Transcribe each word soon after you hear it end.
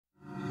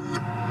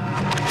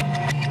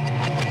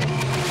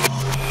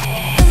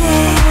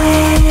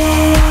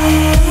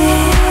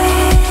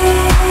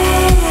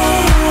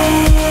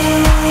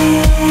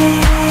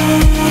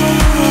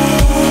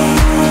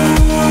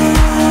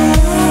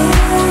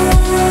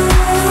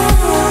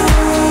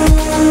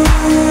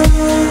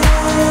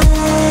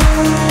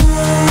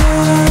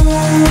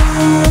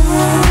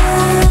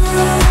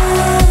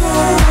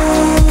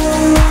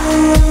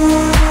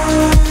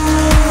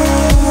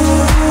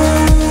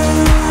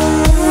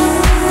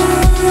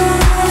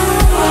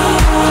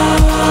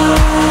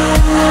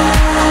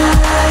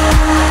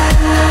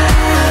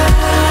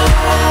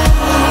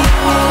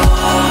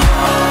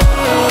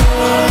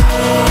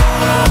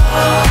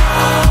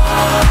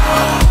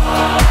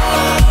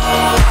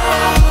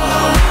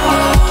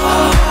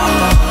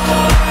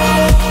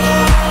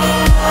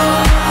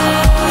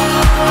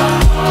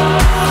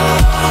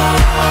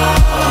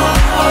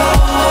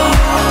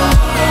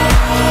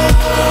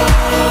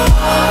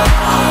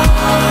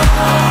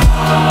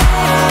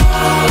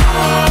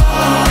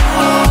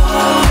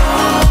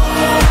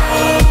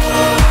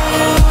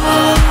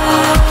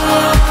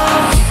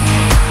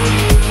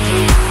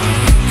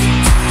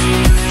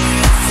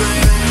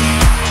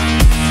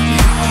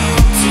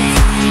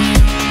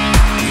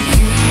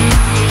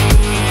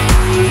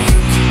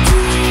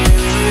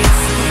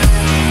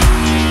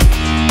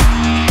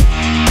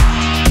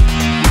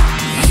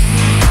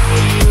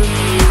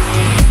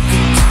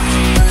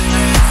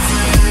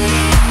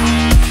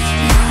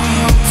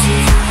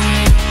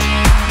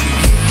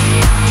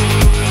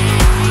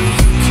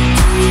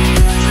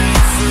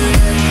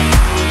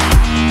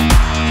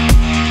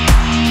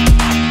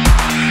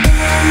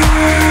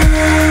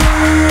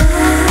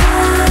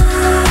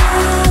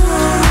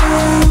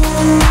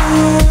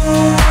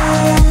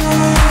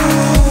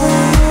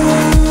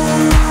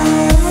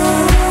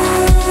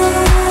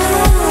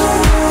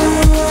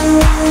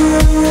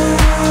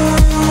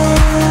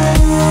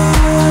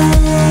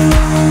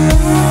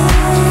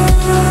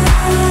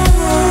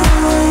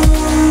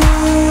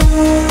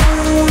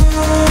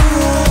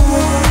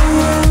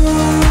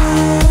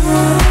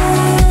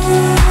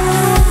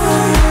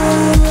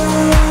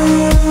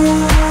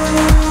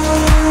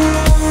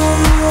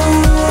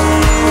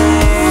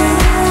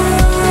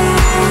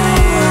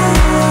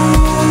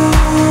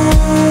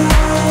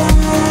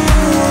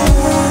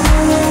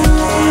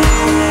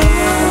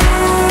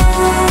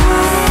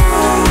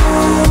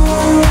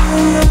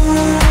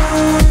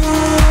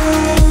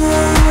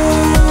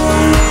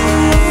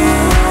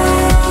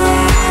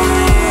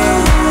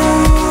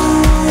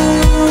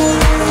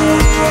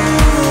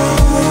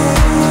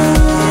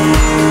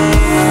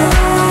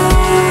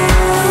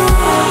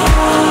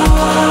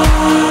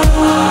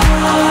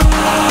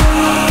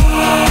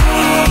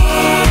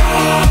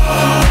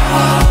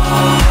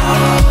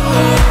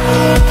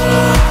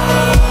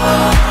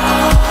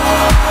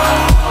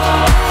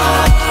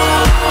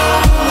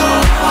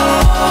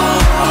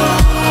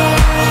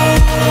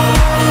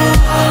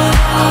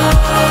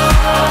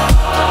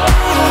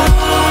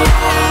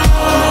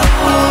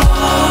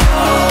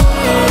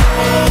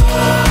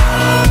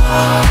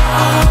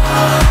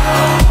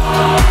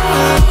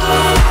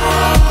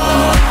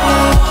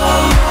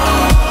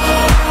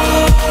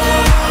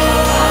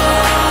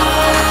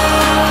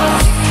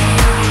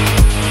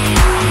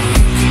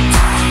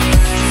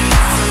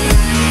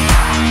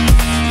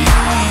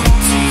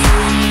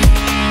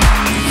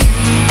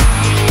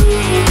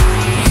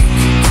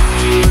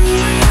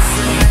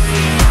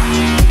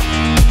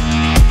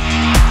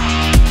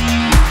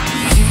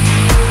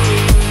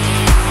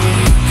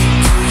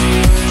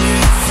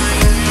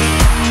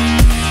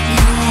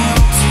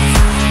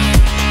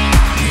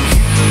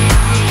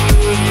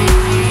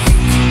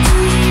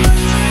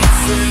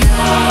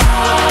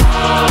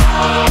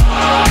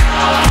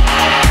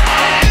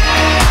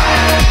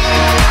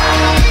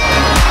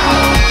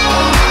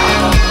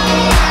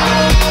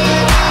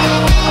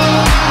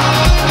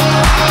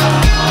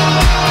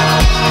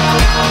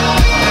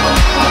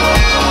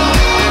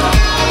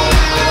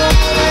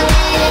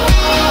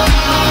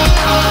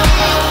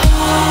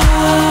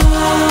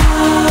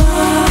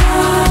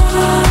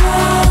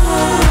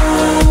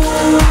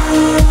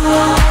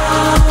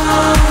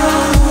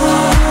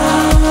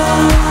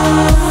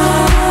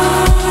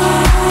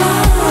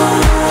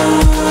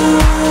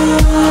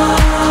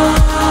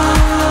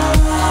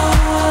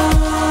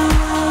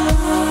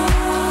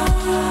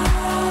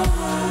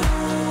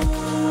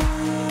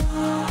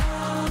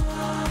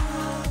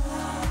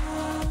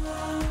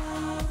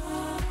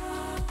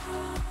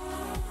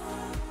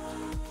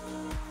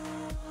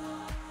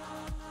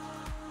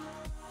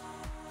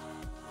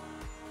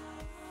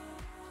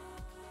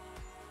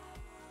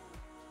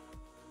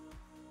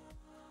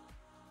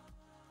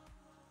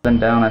and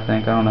down, I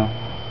think. I don't know.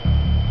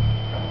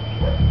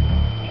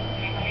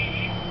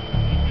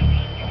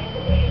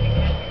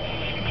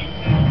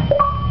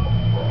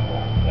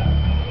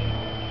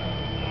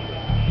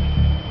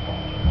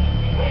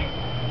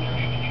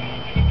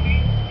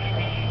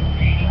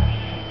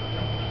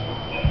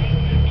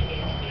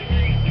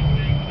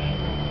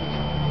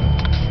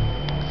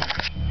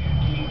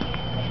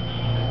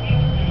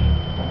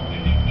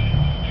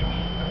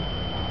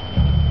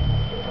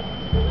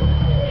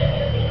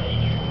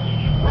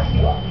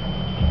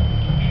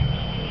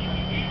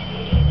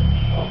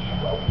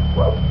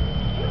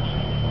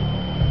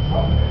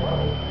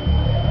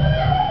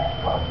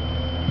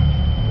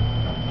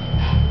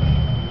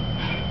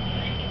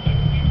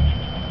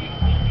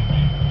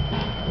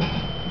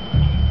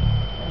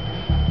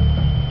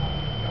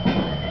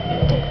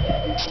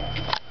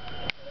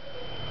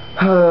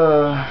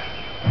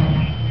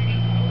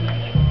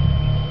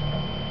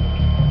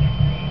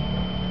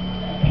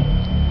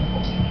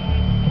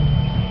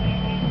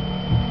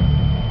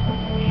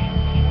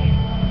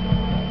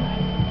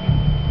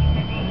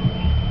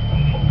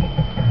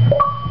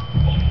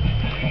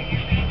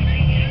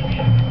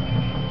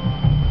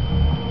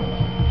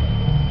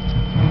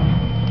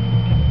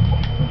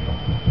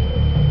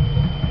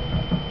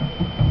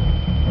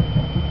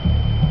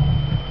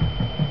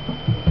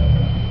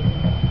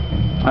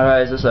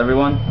 Alright, is this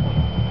everyone?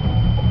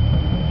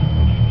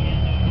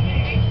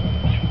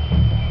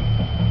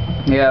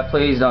 Yeah,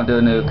 please don't do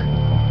a nuke.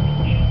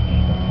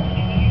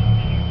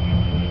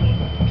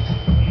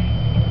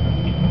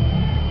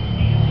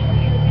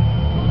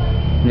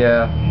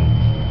 Yeah.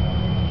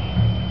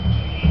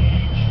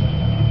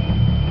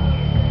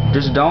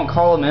 Just don't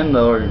call them in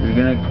though, or you're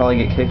gonna probably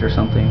get kicked or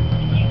something.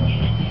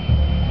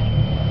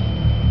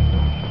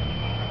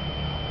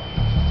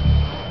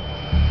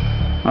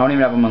 I don't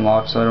even have them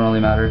unlocked, so it don't really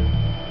matter.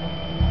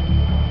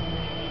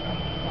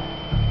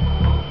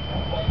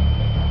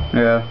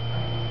 Yeah.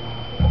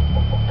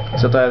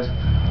 Except I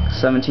have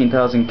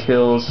 17,000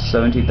 kills,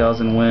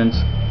 17,000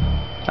 wins.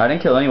 I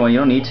didn't kill anyone, you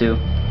don't need to.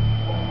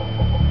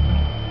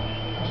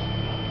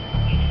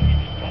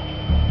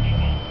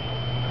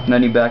 And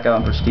then you back out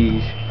in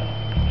prestige.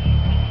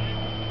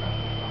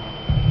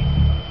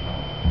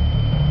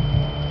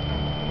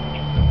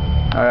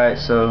 Alright,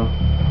 so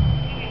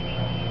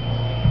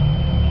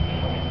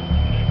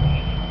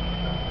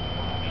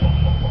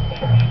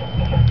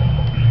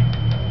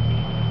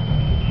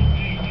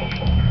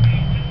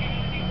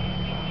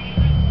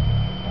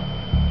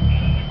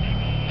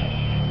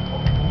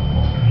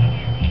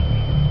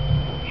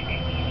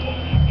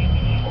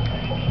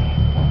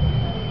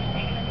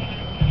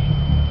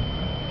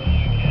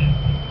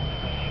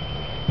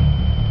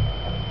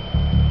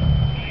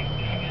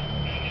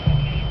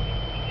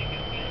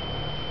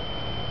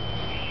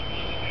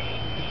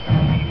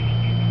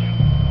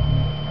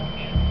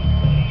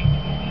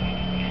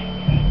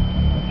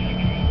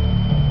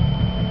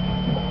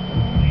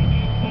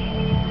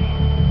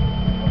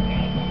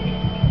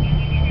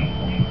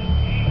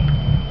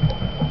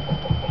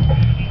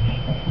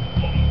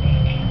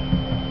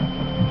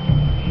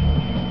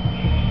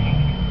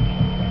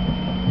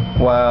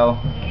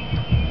wow.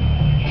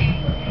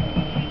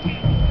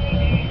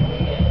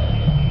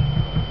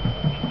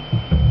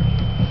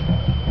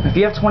 If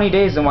you have 20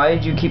 days, then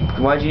why'd you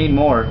need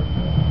more?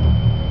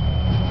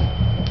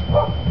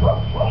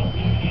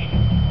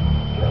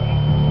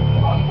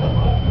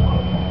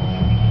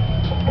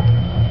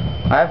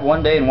 I have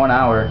 1 day and 1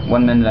 hour.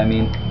 1 minute, I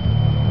mean.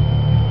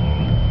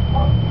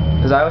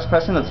 Because I was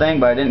pressing the thing,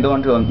 but I didn't go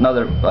into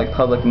another like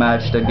public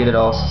match to get it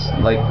all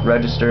like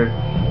registered.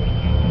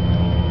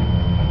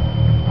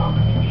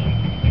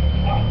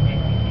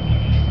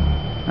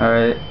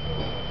 Alright.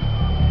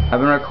 I've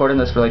been recording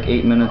this for like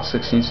 8 minutes,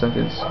 16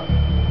 seconds.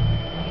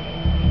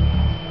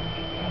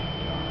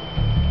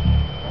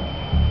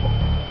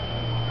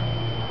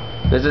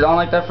 Is it on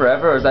like that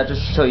forever, or is that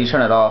just until you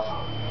turn it off?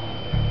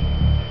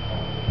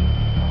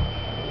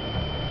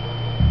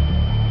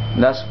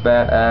 That's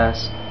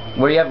badass.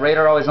 Where do you have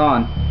radar always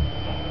on?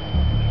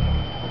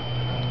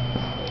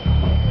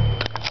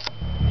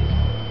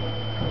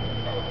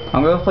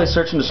 I'm gonna play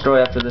Search and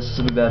Destroy after this. This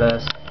will be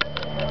badass.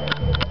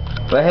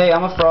 But hey,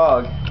 I'm a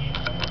frog.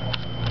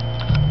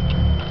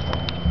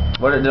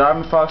 What did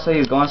I'm a frog say?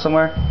 He's going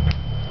somewhere?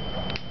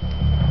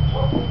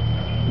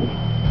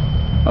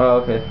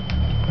 Oh, okay.